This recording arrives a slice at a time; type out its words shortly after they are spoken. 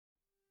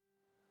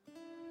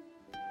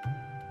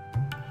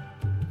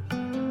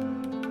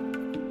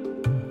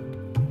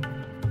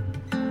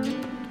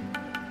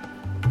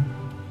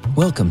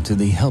Welcome to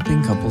the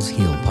Helping Couples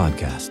Heal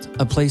podcast,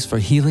 a place for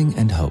healing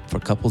and hope for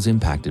couples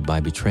impacted by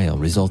betrayal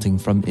resulting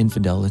from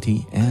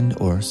infidelity and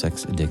or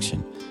sex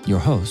addiction. Your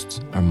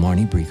hosts are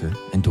Marnie Breeker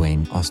and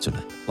Dwayne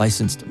Osterlin,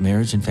 licensed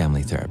marriage and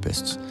family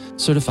therapists,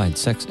 certified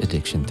sex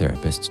addiction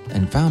therapists,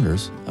 and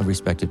founders of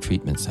respective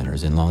treatment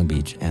centers in Long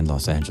Beach and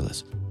Los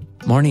Angeles.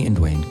 Marnie and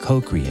Dwayne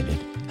co-created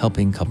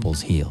Helping Couples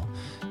Heal,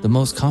 the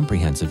most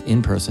comprehensive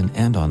in-person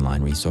and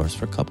online resource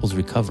for couples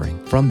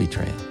recovering from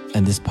betrayal.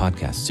 And this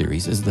podcast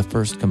series is the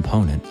first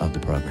component of the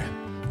program.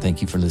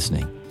 Thank you for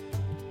listening.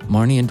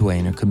 Marnie and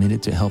Dwayne are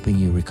committed to helping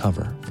you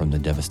recover from the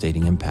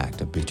devastating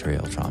impact of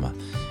betrayal trauma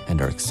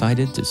and are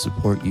excited to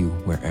support you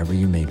wherever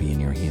you may be in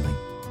your healing.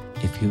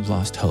 If you've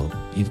lost hope,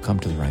 you've come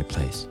to the right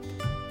place.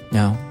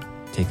 Now,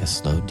 take a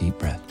slow, deep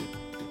breath,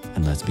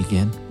 and let's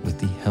begin with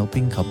the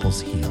Helping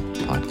Couples Heal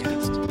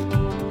podcast.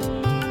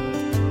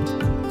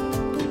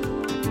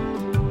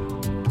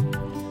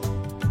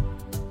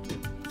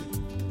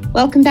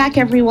 Welcome back,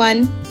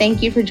 everyone.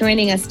 Thank you for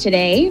joining us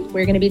today.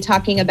 We're going to be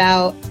talking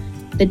about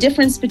the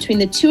difference between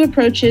the two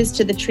approaches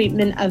to the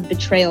treatment of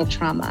betrayal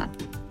trauma.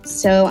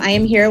 So I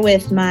am here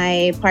with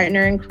my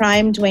partner in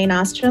crime, Dwayne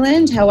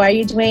Osterland. How are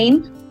you,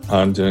 Dwayne?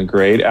 I'm doing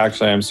great.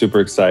 Actually, I'm super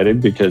excited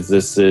because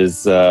this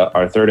is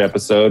our third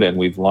episode and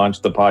we've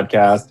launched the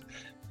podcast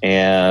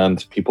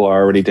and people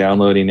are already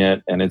downloading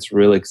it. And it's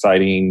really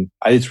exciting.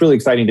 It's really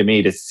exciting to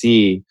me to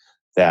see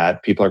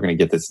that people are going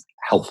to get this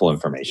helpful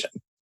information.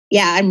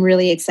 Yeah, I'm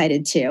really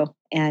excited too.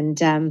 And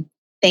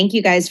thank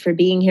you guys for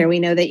being here. We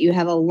know that you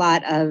have a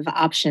lot of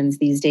options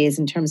these days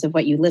in terms of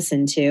what you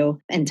listen to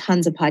and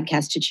tons of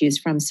podcasts to choose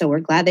from. So we're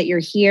glad that you're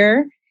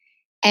here.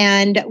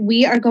 And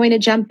we are going to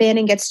jump in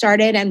and get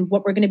started. And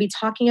what we're going to be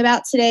talking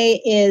about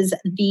today is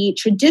the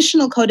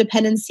traditional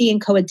codependency and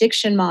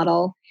co-addiction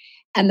model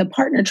and the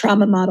partner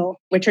trauma model,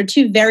 which are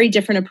two very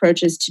different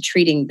approaches to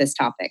treating this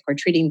topic or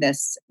treating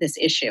this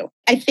issue.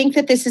 I think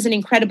that this is an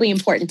incredibly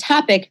important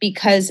topic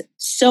because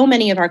so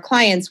many of our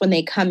clients, when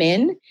they come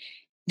in,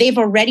 they've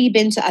already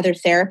been to other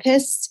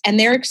therapists and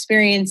they're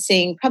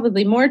experiencing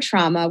probably more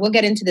trauma. We'll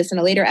get into this in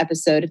a later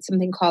episode. It's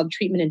something called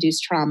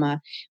treatment-induced trauma,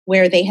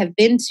 where they have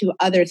been to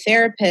other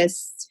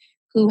therapists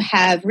who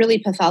have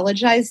really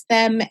pathologized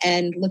them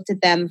and looked at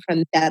them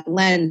from that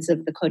lens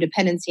of the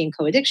codependency and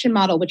co-addiction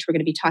model, which we're going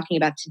to be talking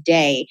about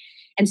today.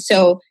 And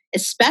so,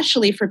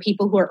 especially for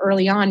people who are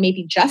early on,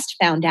 maybe just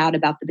found out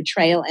about the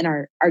betrayal and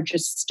are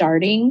just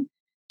starting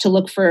to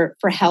look for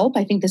help,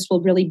 I think this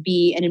will really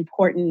be an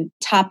important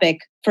topic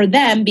for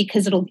them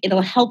because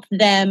it'll help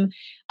them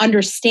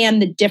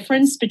understand the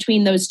difference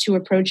between those two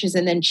approaches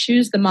and then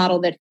choose the model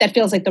that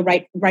feels like the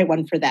right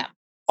one for them.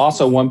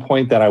 Also, one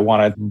point that I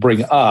want to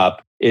bring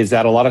up is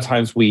that a lot of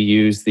times we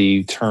use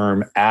the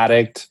term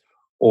addict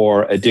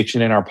or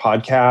addiction in our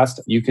podcast.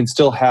 You can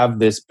still have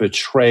this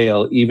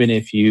betrayal even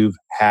if you've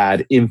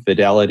had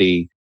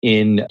infidelity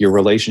in your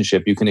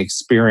relationship. You can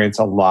experience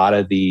a lot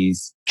of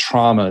these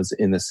traumas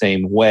in the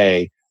same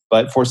way.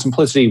 But for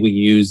simplicity, we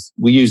use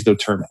the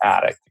term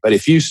addict. But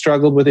if you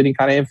struggled with any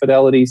kind of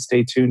infidelity,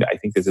 stay tuned. I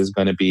think this is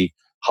going to be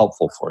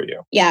helpful for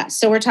you. Yeah.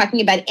 So we're talking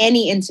about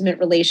any intimate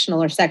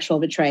relational or sexual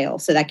betrayal.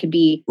 So that could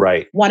be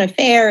one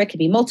affair. It could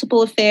be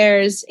multiple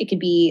affairs. It could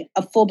be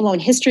a full-blown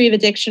history of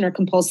addiction or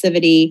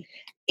compulsivity.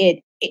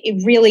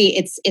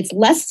 It's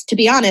less, to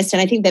be honest, and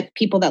I think that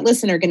people that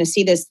listen are going to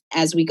see this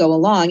as we go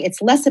along.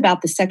 It's less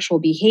about the sexual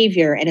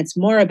behavior and it's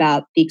more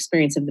about the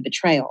experience of the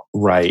betrayal.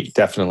 Right.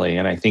 Definitely.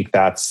 And I think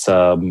that's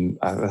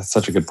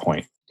such a good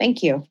point.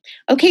 Thank you.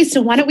 Okay. So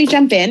why don't we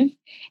jump in?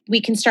 We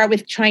can start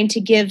with trying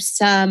to give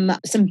some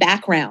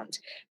background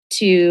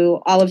to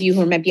all of you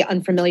who might be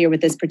unfamiliar with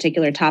this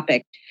particular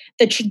topic.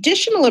 The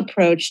traditional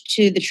approach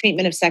to the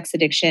treatment of sex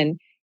addiction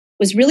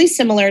was really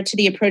similar to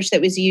the approach that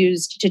was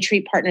used to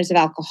treat partners of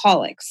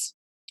alcoholics.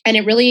 And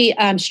it really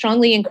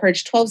strongly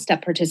encouraged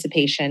 12-step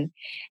participation.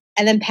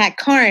 And then Pat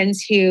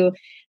Carnes, who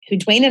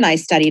Dwayne and I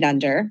studied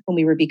under when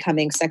we were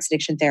becoming sex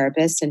addiction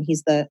therapists, and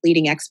he's the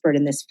leading expert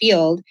in this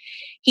field,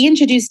 he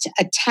introduced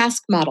a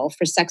task model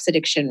for sex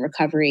addiction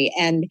recovery.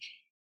 And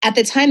at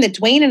the time that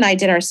Dwayne and I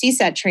did our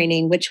CSAT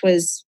training, which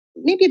was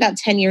maybe about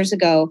 10 years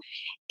ago,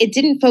 it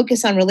didn't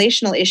focus on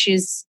relational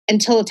issues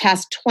until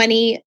task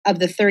 20 of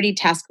the 30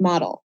 task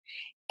model.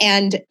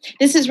 And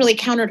this is really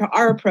counter to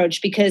our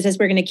approach because, as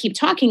we're going to keep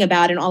talking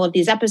about in all of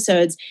these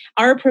episodes,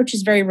 our approach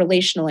is very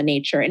relational in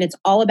nature. And it's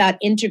all about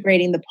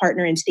integrating the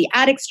partner into the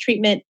addict's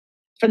treatment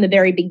from the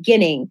very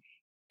beginning.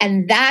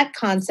 And that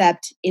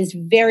concept is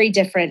very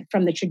different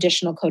from the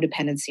traditional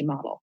codependency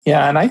model.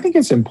 Yeah, and I think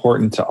it's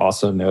important to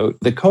also note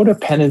the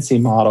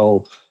codependency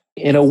model,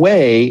 in a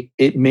way,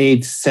 it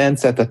made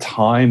sense at the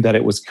time that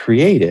it was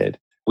created.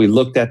 We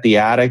looked at the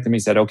addict and we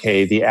said,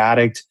 okay, the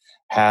addict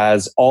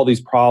has all these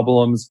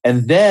problems,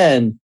 and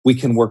then we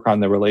can work on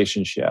the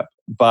relationship.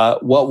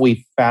 But what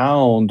we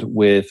found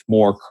with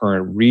more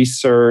current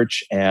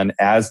research and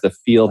as the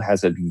field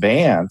has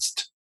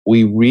advanced,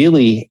 we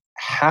really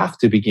have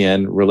to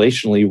begin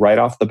relationally right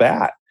off the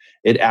bat.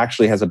 It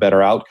actually has a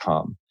better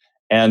outcome.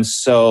 And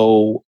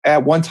so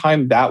at one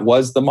time that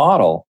was the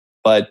model,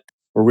 but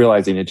we're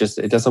realizing it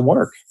doesn't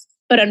work.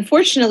 But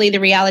unfortunately, the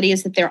reality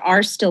is that there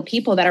are still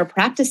people that are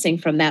practicing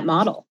from that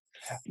model.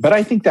 But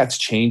I think that's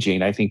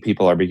changing. I think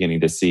people are beginning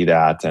to see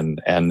that.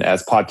 And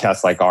as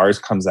podcasts like ours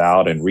comes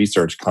out and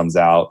research comes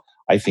out,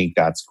 I think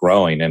that's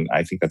growing. And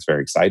I think that's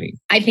very exciting.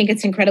 I think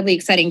it's incredibly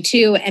exciting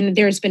too. And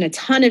there's been a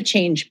ton of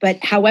change. But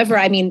however,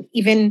 I mean,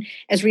 even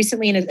as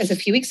recently as a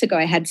few weeks ago,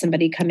 I had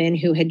somebody come in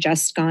who had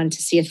just gone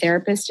to see a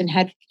therapist and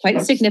had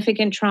quite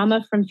significant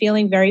trauma from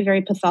feeling very,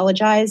 very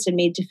pathologized and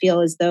made to feel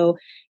as though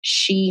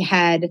she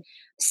had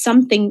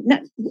something,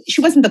 she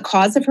wasn't the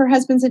cause of her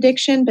husband's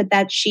addiction, but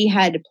that she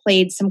had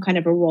played some kind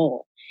of a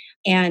role.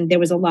 And there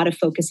was a lot of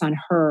focus on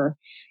her.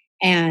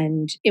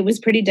 And it was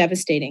pretty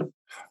devastating.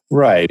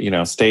 Right.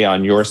 Stay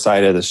on your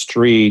side of the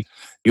street.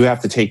 You have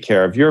to take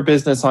care of your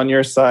business on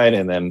your side.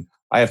 And then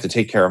I have to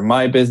take care of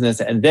my business.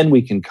 And then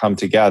we can come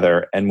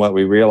together. And what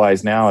we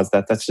realize now is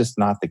that that's just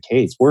not the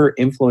case. We're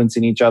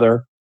influencing each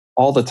other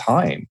all the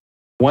time.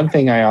 One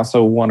thing I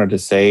also wanted to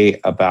say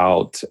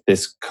about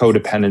this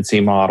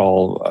codependency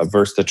model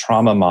versus the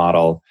trauma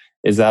model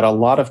is that a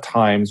lot of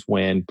times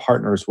when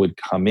partners would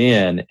come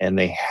in and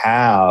they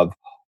have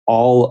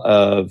all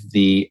of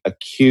the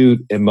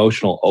acute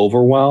emotional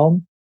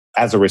overwhelm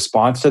as a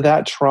response to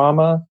that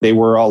trauma, they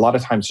were a lot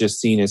of times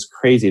just seen as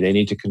crazy. They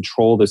need to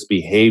control this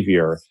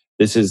behavior.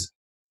 This is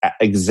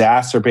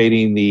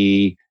exacerbating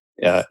the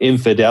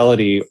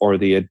infidelity or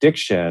the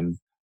addiction,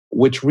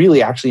 which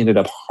really actually ended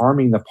up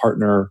harming the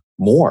partner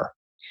more.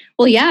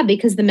 Well, yeah,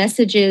 because the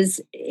message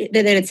is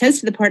that it says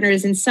to the partner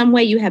is in some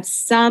way you have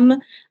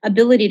some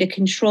ability to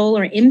control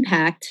or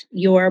impact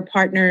your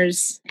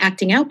partner's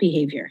acting out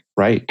behavior.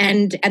 Right.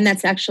 And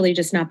that's actually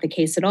just not the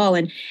case at all.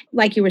 And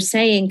like you were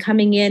saying,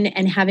 coming in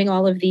and having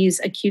all of these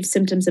acute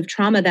symptoms of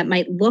trauma that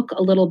might look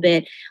a little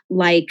bit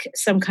like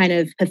some kind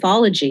of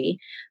pathology.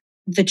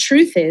 The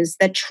truth is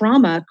that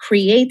trauma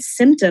creates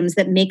symptoms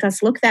that make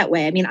us look that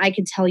way. I mean, I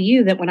could tell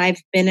you that when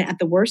I've been at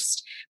the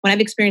worst, when I've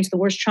experienced the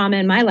worst trauma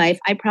in my life,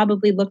 I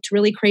probably looked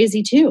really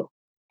crazy too.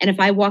 And if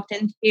I walked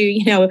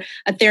into,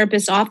 a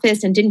therapist's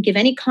office and didn't give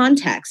any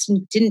context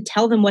and didn't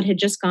tell them what had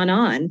just gone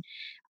on,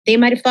 they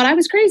might have thought I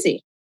was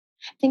crazy.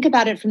 Think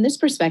about it from this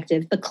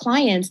perspective. The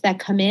clients that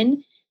come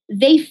in,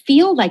 they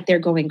feel like they're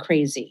going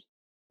crazy,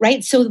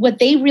 right? So what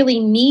they really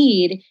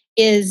need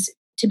is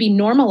to be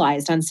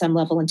normalized on some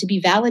level and to be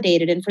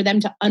validated and for them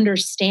to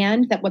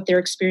understand that what they're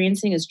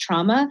experiencing is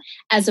trauma,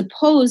 as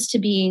opposed to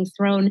being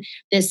thrown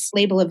this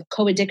label of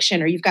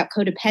co-addiction or you've got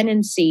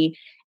codependency.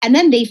 And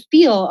then they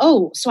feel,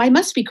 oh, so I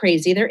must be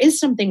crazy. There is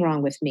something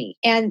wrong with me.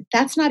 And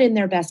that's not in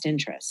their best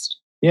interest.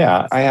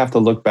 Yeah, I have to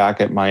look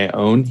back at my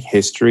own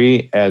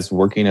history as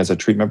working as a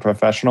treatment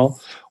professional.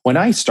 When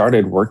I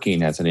started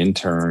working as an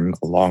intern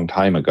a long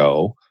time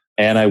ago,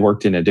 and I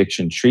worked in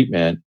addiction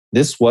treatment,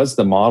 this was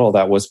the model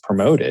that was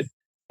promoted.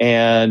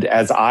 And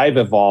as I've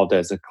evolved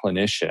as a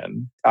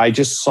clinician, I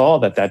just saw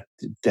that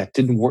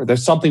didn't work.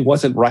 There's something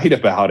wasn't right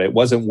about it. It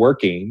wasn't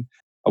working.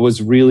 I was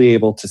really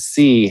able to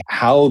see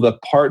how the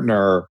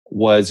partner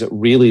was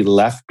really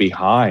left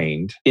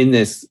behind in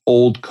this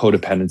old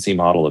codependency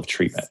model of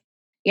treatment.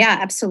 Yeah,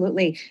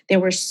 absolutely. There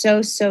were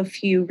so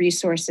few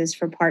resources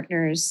for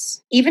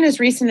partners, even as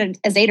recent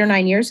as 8 or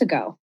 9 years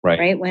ago,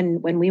 right? When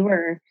we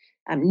were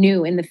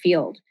new in the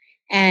field.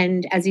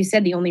 And as you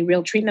said, the only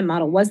real treatment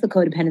model was the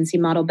codependency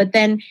model. But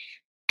then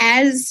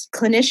as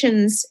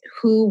clinicians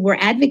who were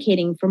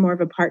advocating for more of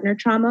a partner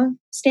trauma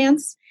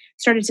stance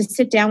started to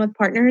sit down with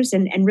partners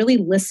and really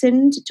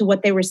listened to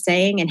what they were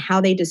saying and how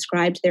they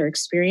described their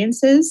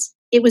experiences,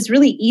 it was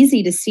really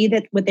easy to see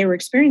that what they were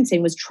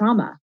experiencing was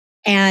trauma.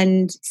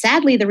 And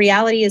sadly, the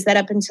reality is that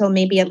up until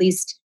maybe at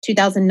least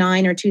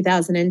 2009 or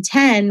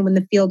 2010, when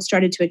the field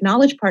started to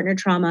acknowledge partner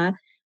trauma,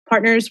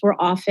 partners were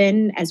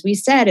often, as we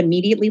said,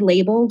 immediately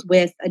labeled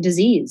with a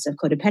disease of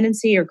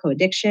codependency or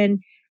co-addiction.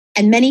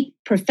 And many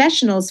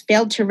professionals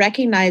failed to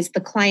recognize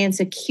the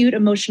client's acute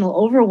emotional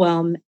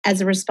overwhelm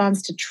as a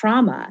response to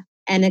trauma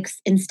and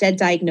instead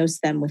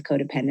diagnosed them with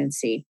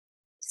codependency.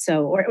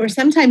 So, or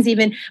sometimes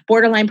even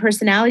borderline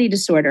personality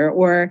disorder,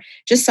 or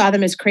just saw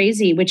them as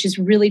crazy, which is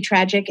really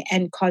tragic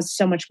and caused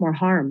so much more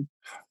harm.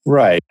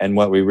 Right. And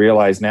what we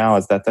realize now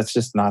is that that's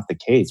just not the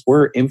case.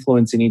 We're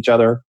influencing each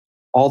other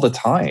all the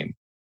time.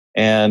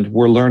 And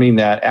we're learning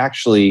that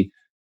actually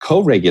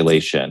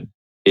co-regulation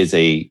is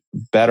a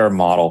better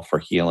model for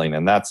healing.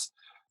 And that's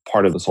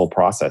part of this whole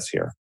process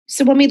here.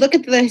 So when we look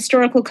at the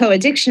historical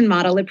co-addiction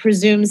model, it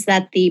presumes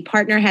that the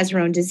partner has her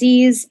own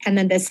disease, and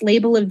then this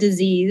label of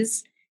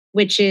disease,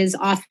 which is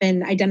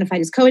often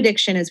identified as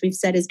co-addiction, as we've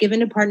said, is given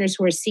to partners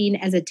who are seen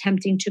as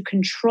attempting to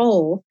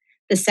control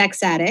the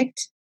sex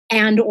addict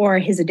and or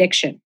his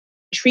addiction.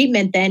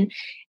 Treatment then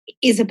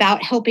is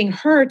about helping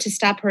her to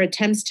stop her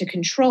attempts to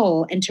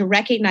control and to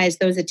recognize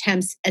those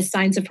attempts as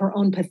signs of her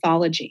own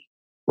pathology.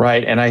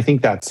 Right. And I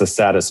think that's the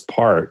saddest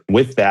part.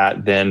 With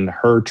that, then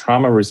her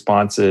trauma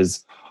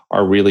responses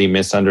are really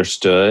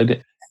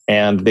misunderstood.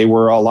 And they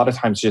were a lot of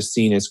times just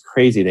seen as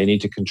crazy. They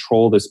need to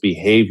control this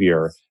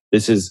behavior.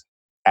 This is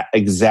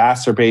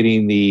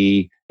exacerbating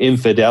the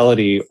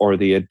infidelity or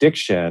the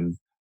addiction,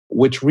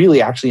 which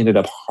really actually ended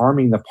up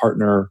harming the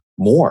partner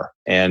more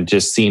and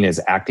just seen as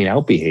acting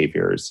out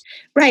behaviors.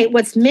 Right.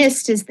 What's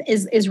missed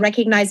is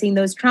recognizing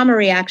those trauma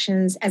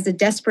reactions as a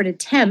desperate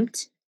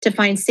attempt to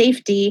find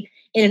safety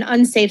in an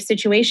unsafe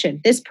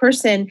situation. This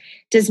person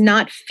does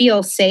not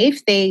feel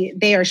safe.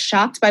 They are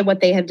shocked by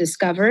what they have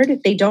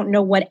discovered. They don't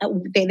know what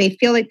they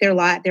feel like their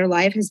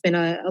life has been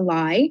a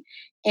lie,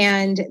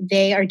 and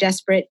they are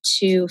desperate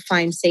to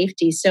find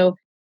safety. So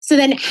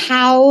then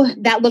how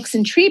that looks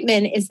in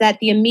treatment is that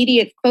the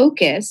immediate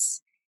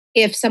focus,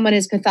 if someone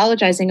is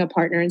pathologizing a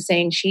partner and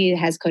saying she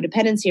has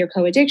codependency or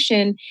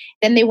co-addiction,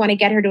 then they want to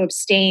get her to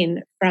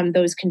abstain from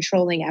those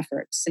controlling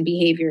efforts and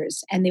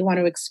behaviors. And they want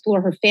to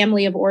explore her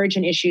family of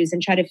origin issues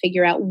and try to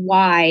figure out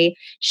why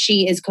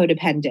she is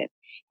codependent.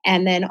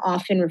 And then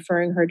often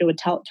referring her to a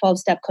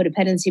 12-step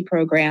codependency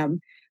program.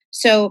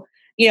 So,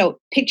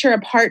 picture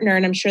a partner,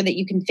 and I'm sure that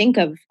you can think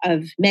of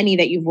many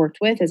that you've worked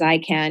with, as I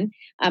can,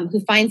 who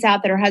finds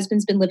out that her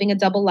husband's been living a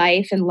double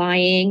life and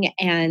lying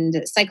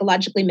and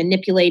psychologically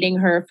manipulating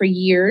her for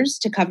years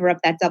to cover up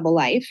that double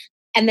life.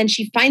 And then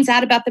she finds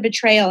out about the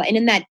betrayal. And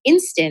in that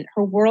instant,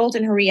 her world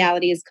and her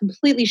reality is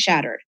completely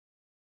shattered.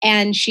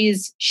 And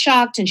she's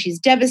shocked and she's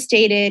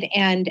devastated.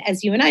 And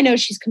as you and I know,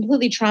 she's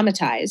completely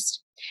traumatized.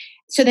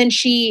 So then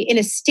she, in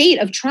a state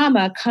of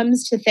trauma,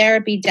 comes to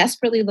therapy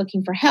desperately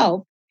looking for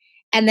help.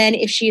 And then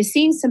if she is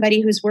seeing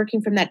somebody who's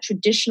working from that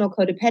traditional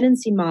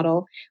codependency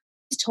model,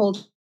 is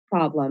told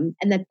problem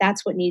and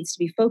that's what needs to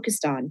be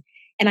focused on.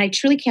 And I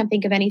truly can't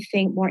think of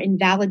anything more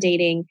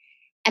invalidating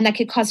and that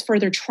could cause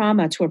further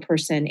trauma to a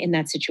person in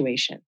that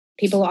situation.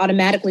 People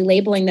automatically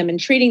labeling them and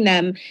treating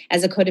them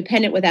as a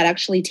codependent without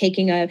actually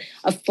taking a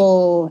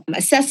full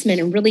assessment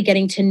and really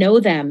getting to know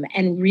them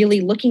and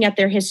really looking at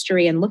their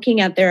history and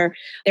looking at their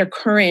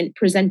current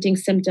presenting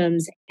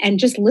symptoms and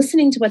just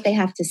listening to what they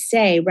have to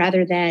say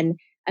rather than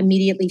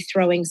immediately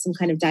throwing some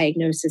kind of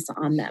diagnosis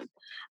on them.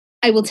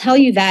 I will tell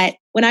you that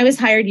when I was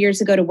hired years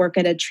ago to work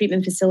at a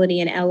treatment facility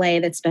in LA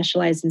that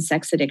specialized in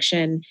sex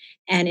addiction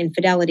and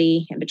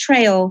infidelity and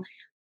betrayal,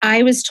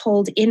 I was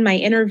told in my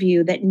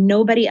interview that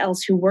nobody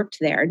else who worked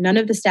there, none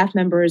of the staff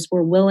members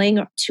were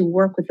willing to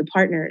work with the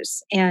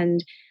partners.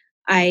 And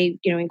I,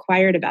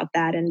 inquired about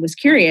that and was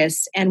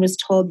curious and was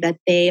told that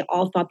they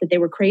all thought that they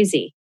were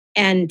crazy.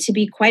 And to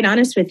be quite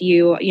honest with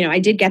you, I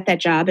did get that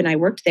job and I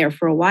worked there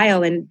for a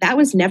while, and that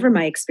was never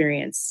my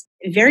experience.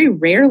 Very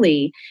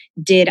rarely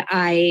did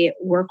I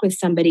work with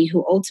somebody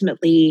who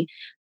ultimately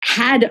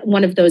had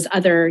one of those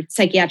other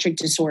psychiatric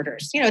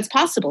disorders. It's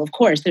possible, of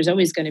course, there's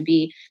always going to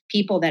be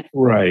people that,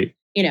 right.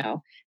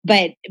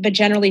 But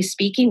generally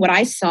speaking, what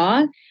I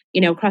saw,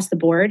 across the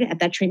board at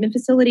that treatment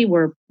facility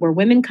were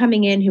women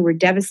coming in who were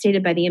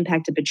devastated by the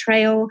impact of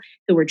betrayal,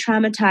 who were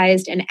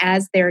traumatized. And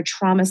as their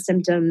trauma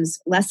symptoms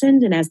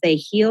lessened and as they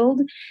healed,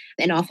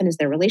 and often as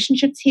their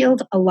relationships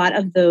healed, a lot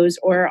of those,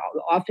 or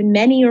often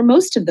many or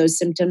most of those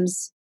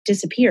symptoms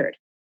disappeared.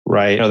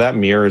 Right. That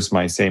mirrors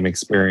my same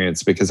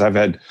experience because I've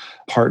had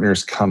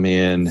partners come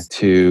in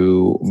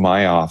to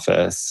my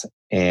office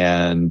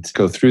and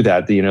go through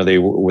that. They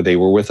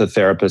were with a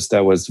therapist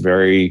that was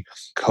very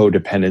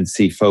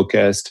codependency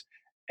focused.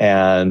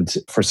 And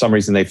for some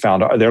reason they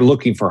found they're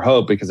looking for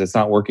hope because it's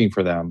not working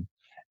for them.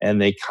 And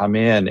they come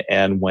in,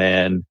 and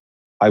when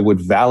I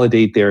would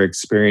validate their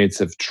experience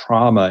of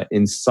trauma,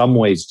 in some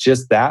ways,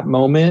 just that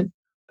moment,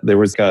 there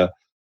was a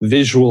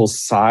visual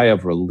sigh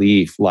of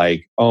relief,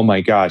 like, oh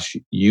my gosh,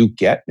 you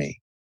get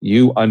me.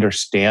 You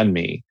understand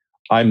me.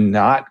 I'm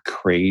not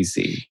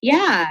crazy.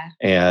 Yeah.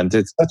 And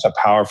it's such a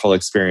powerful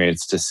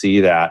experience to see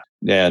that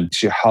and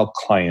to help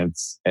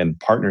clients and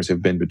partners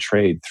who've been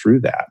betrayed through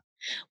that.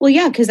 Well,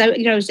 yeah, because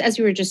as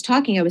we were just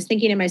talking, I was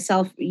thinking to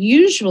myself,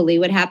 usually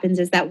what happens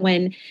is that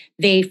when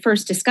they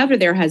first discover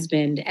their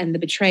husband and the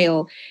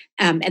betrayal,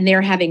 and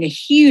they're having a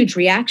huge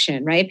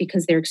reaction, right,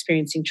 because they're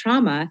experiencing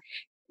trauma,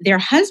 their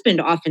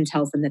husband often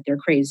tells them that they're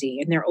crazy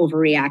and they're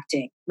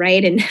overreacting,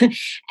 right?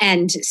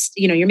 And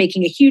you're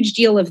making a huge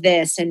deal of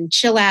this and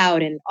chill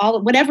out and all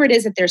whatever it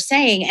is that they're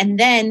saying, and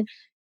then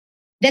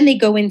they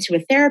go into a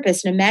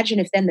therapist, and imagine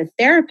if then the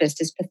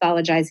therapist is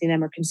pathologizing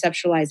them or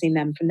conceptualizing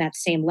them from that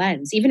same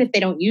lens. Even if they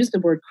don't use the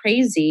word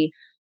crazy,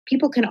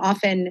 people can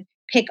often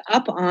pick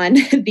up on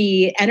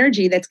the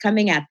energy that's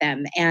coming at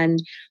them,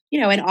 and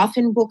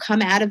often will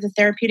come out of the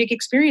therapeutic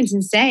experience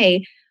and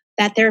say,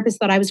 that therapist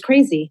thought I was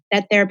crazy.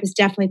 That therapist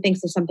definitely thinks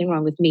there's something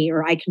wrong with me,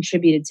 or I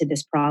contributed to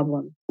this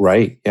problem.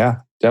 Right. Yeah,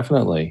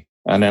 definitely.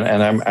 And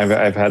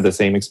I've had the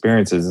same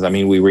experiences. I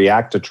mean, we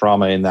react to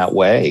trauma in that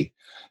way,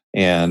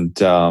 and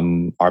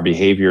our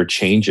behavior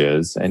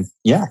changes, and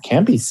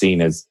can be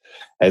seen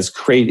as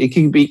crazy. It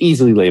can be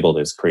easily labeled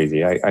as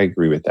crazy. I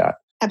agree with that.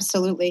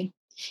 Absolutely.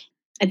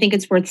 I think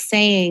it's worth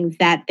saying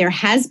that there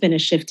has been a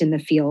shift in the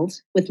field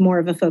with more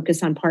of a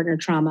focus on partner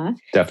trauma.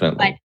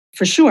 Definitely.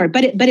 For sure.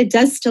 But it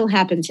does still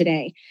happen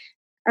today.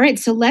 All right.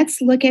 So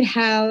let's look at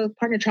how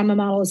partner trauma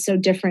model is so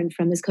different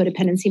from this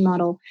codependency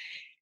model.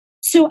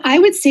 So I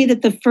would say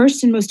that the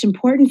first and most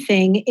important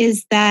thing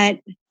is that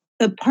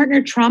The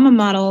partner trauma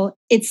model,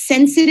 it's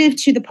sensitive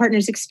to the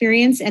partner's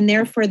experience, and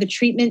therefore the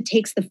treatment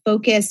takes the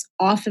focus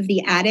off of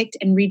the addict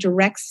and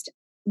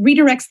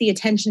redirects the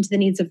attention to the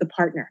needs of the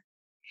partner.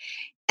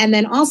 And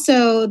then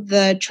also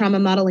the trauma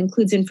model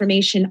includes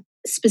information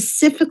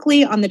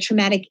specifically on the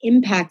traumatic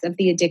impact of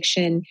the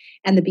addiction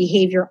and the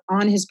behavior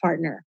on his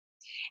partner.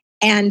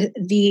 And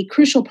the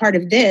crucial part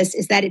of this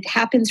is that it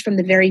happens from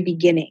the very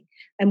beginning.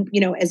 And,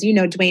 as you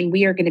know, Dwayne,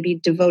 we are going to be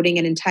devoting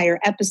an entire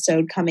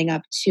episode coming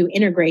up to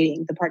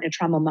integrating the partner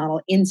trauma model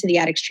into the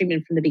addict's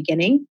treatment from the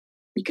beginning,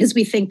 because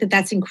we think that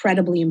that's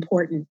incredibly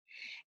important.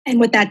 And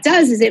what that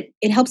does is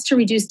it helps to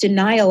reduce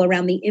denial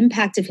around the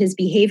impact of his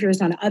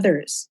behaviors on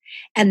others.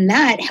 And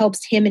that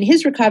helps him in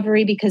his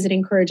recovery because it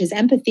encourages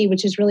empathy,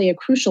 which is really a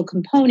crucial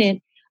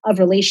component of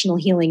relational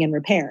healing and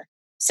repair.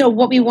 So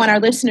what we want our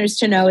listeners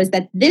to know is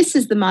that this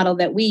is the model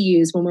that we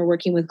use when we're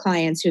working with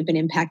clients who have been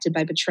impacted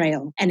by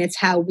betrayal. And it's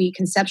how we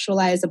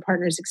conceptualize a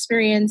partner's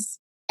experience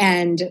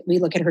and we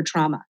look at her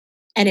trauma.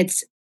 And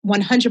it's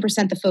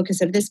 100% the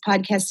focus of this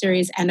podcast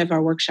series and of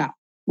our workshop.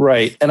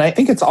 Right. And I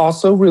think it's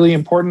also really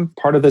important.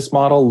 Part of this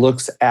model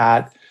looks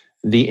at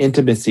the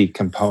intimacy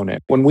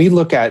component. When we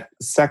look at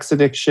sex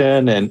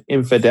addiction and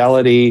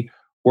infidelity,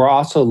 we're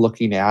also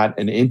looking at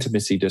an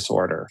intimacy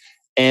disorder.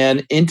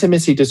 And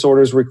intimacy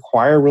disorders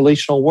require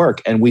relational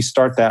work. And we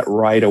start that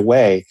right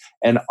away.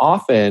 And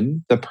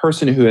often the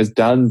person who has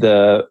done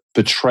the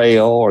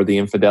betrayal or the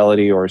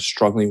infidelity or is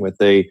struggling with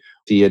the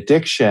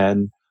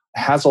addiction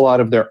has a lot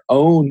of their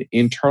own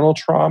internal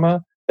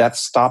trauma that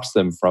stops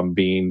them from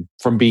being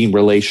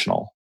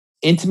relational.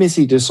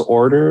 Intimacy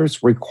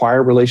disorders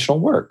require relational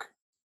work.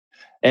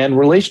 And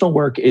relational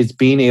work is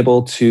being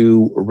able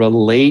to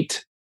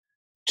relate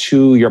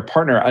to your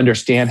partner,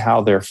 understand how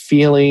they're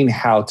feeling,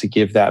 how to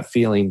give that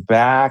feeling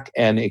back,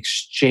 and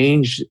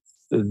exchange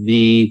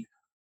the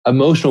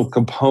emotional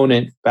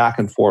component back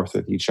and forth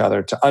with each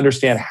other to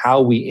understand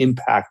how we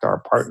impact our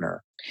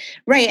partner.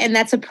 Right. And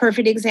that's a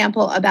perfect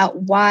example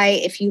about why,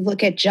 if you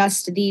look at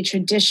just the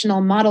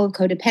traditional model of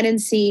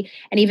codependency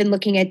and even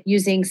looking at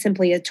using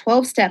simply a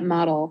 12-step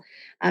model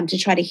to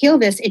try to heal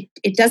this,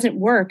 it doesn't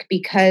work,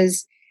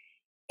 because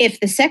if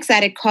the sex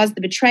addict caused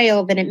the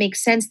betrayal, then it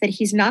makes sense that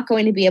he's not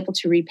going to be able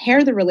to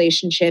repair the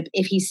relationship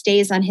if he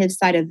stays on his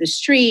side of the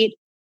street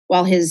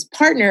while his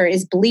partner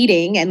is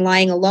bleeding and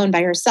lying alone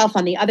by herself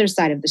on the other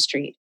side of the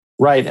street.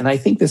 Right. And I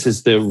think this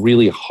is the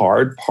really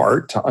hard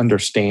part to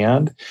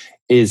understand,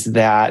 is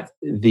that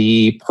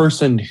the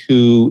person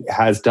who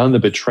has done the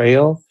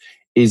betrayal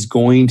is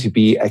going to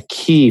be a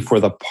key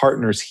for the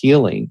partner's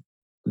healing.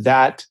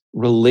 That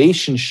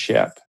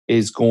relationship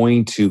is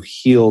going to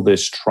heal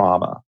this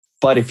trauma.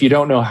 But if you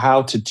don't know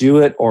how to do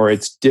it, or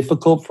it's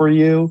difficult for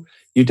you,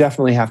 you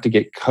definitely have to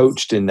get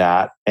coached in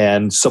that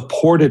and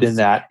supported in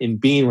that, in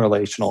being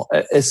relational,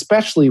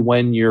 especially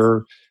when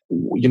you're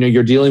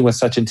dealing with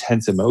such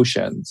intense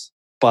emotions.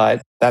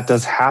 But that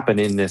does happen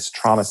in this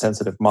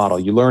trauma-sensitive model.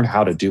 You learn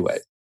how to do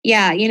it.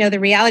 Yeah, the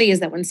reality is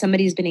that when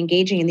somebody's been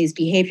engaging in these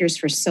behaviors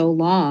for so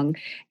long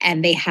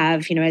and they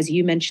have, as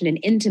you mentioned, an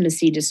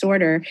intimacy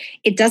disorder,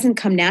 it doesn't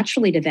come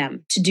naturally to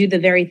them to do the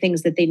very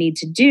things that they need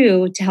to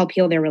do to help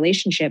heal their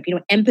relationship.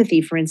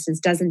 Empathy, for instance,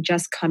 doesn't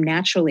just come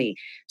naturally.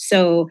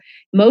 So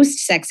most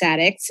sex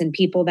addicts and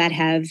people that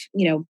have,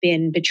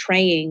 been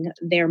betraying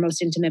their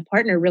most intimate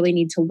partner really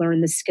need to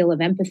learn the skill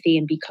of empathy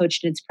and be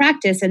coached in its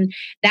practice. And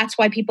that's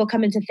why people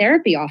come into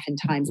therapy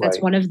oftentimes. Right.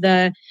 That's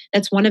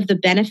one of the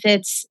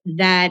benefits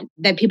that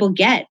people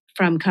get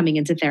from coming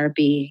into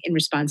therapy in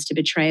response to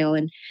betrayal.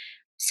 And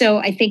so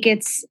I think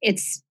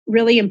it's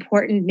really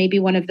important. Maybe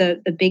one of the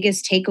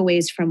biggest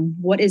takeaways from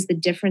what is the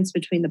difference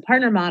between the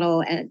partner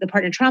model and the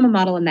partner trauma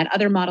model and that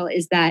other model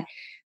is that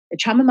the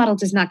trauma model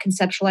does not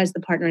conceptualize the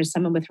partner as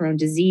someone with her own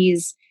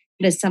disease,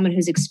 but as someone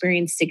who's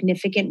experienced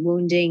significant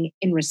wounding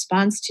in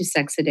response to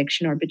sex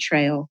addiction or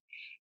betrayal,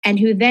 and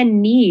who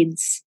then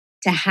needs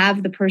to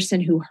have the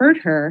person who hurt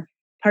her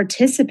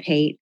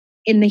participate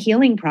in the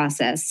healing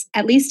process,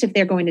 at least if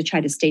they're going to try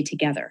to stay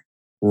together.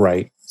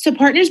 Right. So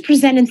partners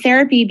present in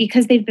therapy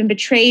because they've been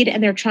betrayed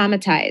and they're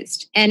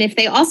traumatized. And if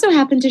they also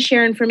happen to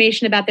share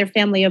information about their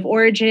family of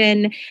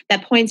origin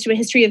that points to a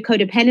history of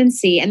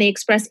codependency, and they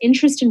express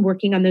interest in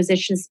working on those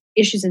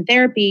issues in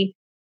therapy,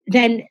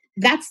 then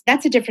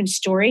that's a different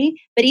story.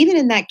 But even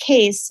in that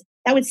case,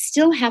 that would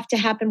still have to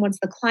happen once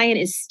the client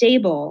is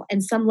stable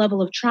and some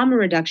level of trauma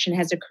reduction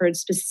has occurred,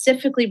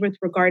 specifically with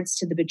regards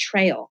to the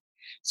betrayal.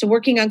 So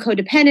working on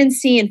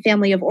codependency and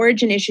family of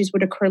origin issues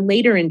would occur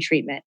later in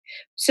treatment.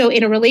 So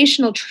in a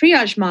relational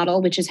triage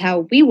model, which is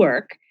how we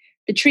work,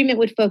 the treatment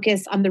would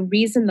focus on the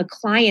reason the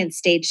client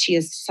states she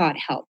has sought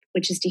help,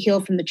 which is to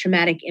heal from the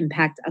traumatic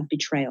impact of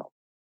betrayal.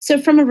 So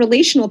from a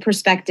relational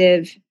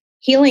perspective,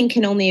 healing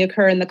can only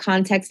occur in the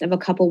context of a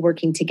couple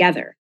working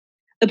together.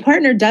 The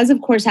partner does,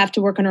 of course, have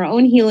to work on her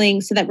own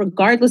healing so that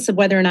regardless of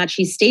whether or not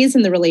she stays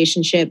in the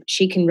relationship,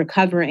 she can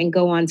recover and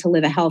go on to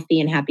live a healthy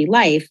and happy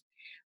life.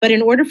 But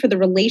in order for the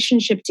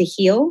relationship to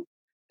heal,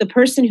 the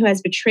person who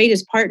has betrayed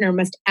his partner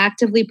must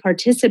actively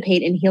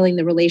participate in healing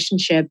the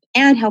relationship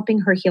and helping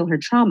her heal her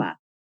trauma.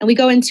 And we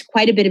go into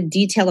quite a bit of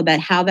detail about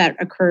how that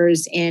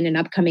occurs in an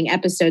upcoming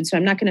episode. So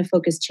I'm not going to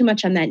focus too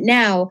much on that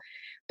now.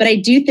 But I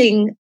do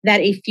think that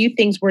a few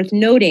things worth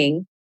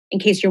noting, in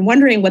case you're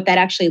wondering what that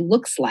actually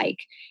looks like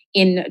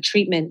in a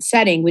treatment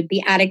setting, would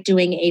be addict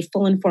doing a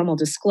full and formal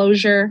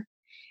disclosure,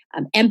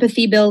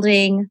 empathy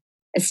building,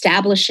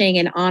 establishing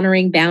and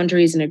honoring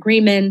boundaries and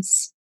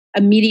agreements,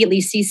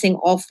 immediately ceasing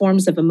all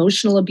forms of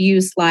emotional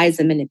abuse, lies,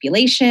 and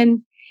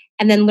manipulation,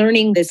 and then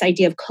learning this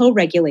idea of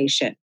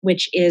co-regulation,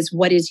 which is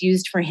what is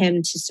used for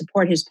him to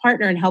support his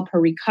partner and help her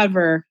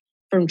recover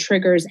from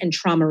triggers and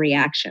trauma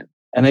reaction.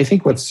 And I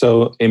think what's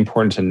so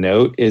important to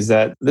note is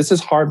that this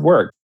is hard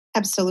work.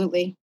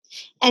 Absolutely.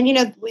 And,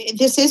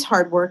 this is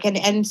hard work and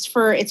it's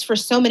for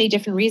so many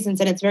different reasons,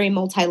 and it's very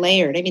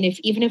multi-layered. I mean,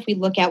 even if we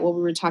look at what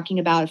we were talking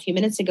about a few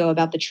minutes ago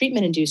about the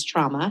treatment-induced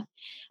trauma,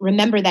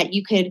 remember that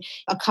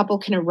a couple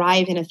can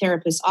arrive in a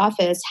therapist's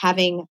office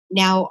having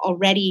now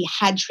already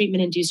had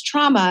treatment-induced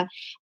trauma,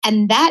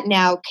 and that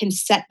now can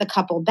set the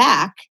couple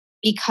back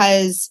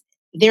because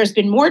there's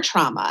been more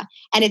trauma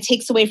and it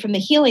takes away from the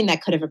healing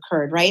that could have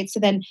occurred, right? So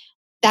then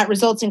that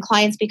results in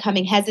clients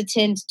becoming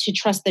hesitant to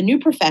trust the new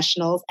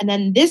professionals. And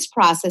then this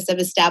process of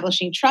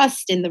establishing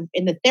trust in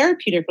the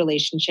therapeutic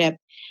relationship,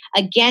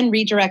 again,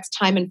 redirects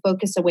time and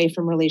focus away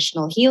from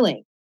relational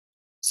healing.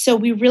 So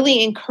we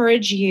really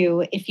encourage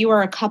you, if you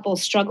are a couple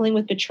struggling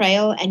with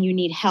betrayal and you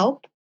need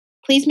help,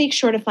 please make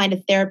sure to find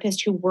a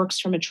therapist who works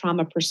from a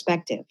trauma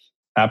perspective.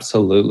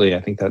 Absolutely. I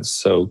think that's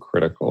so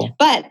critical.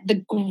 But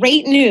the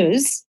great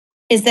news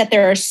is that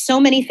there are so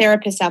many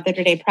therapists out there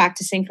today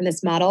practicing from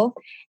this model,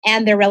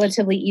 and they're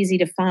relatively easy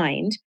to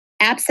find.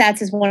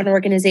 AppSats is one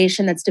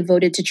organization that's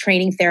devoted to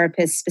training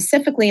therapists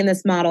specifically in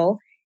this model,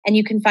 and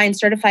you can find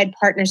certified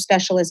partner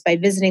specialists by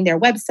visiting their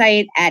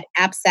website at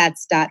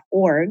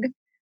appsats.org,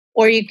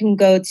 or you can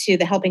go to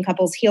the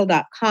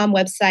helpingcouplesheal.com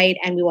website,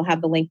 and we will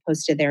have the link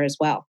posted there as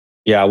well.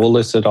 Yeah, we'll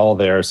list it all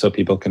there so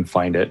people can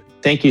find it.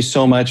 Thank you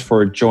so much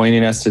for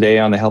joining us today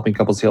on the Helping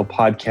Couples Heal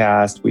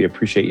podcast. We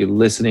appreciate you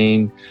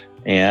listening.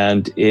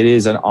 And it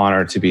is an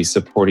honor to be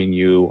supporting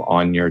you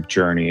on your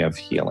journey of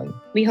healing.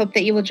 We hope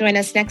that you will join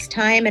us next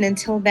time. And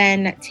until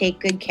then,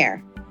 take good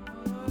care.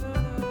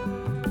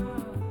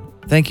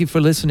 Thank you for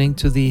listening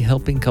to the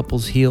Helping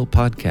Couples Heal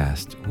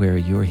podcast, where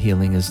your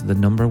healing is the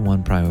number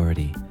one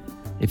priority.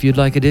 If you'd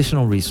like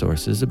additional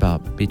resources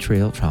about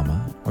betrayal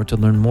trauma or to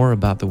learn more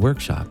about the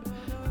workshop,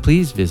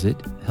 please visit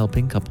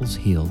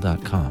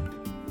helpingcouplesheal.com.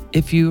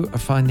 If you are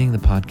finding the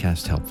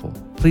podcast helpful,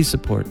 please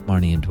support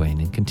Marnie and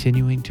Dwayne in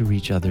continuing to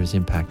reach others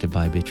impacted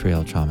by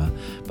betrayal trauma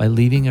by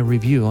leaving a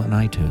review on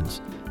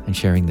iTunes and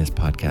sharing this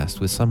podcast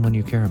with someone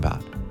you care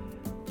about.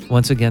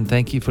 Once again,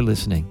 thank you for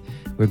listening.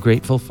 We're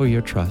grateful for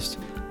your trust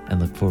and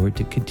look forward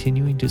to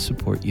continuing to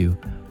support you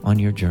on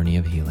your journey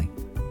of healing.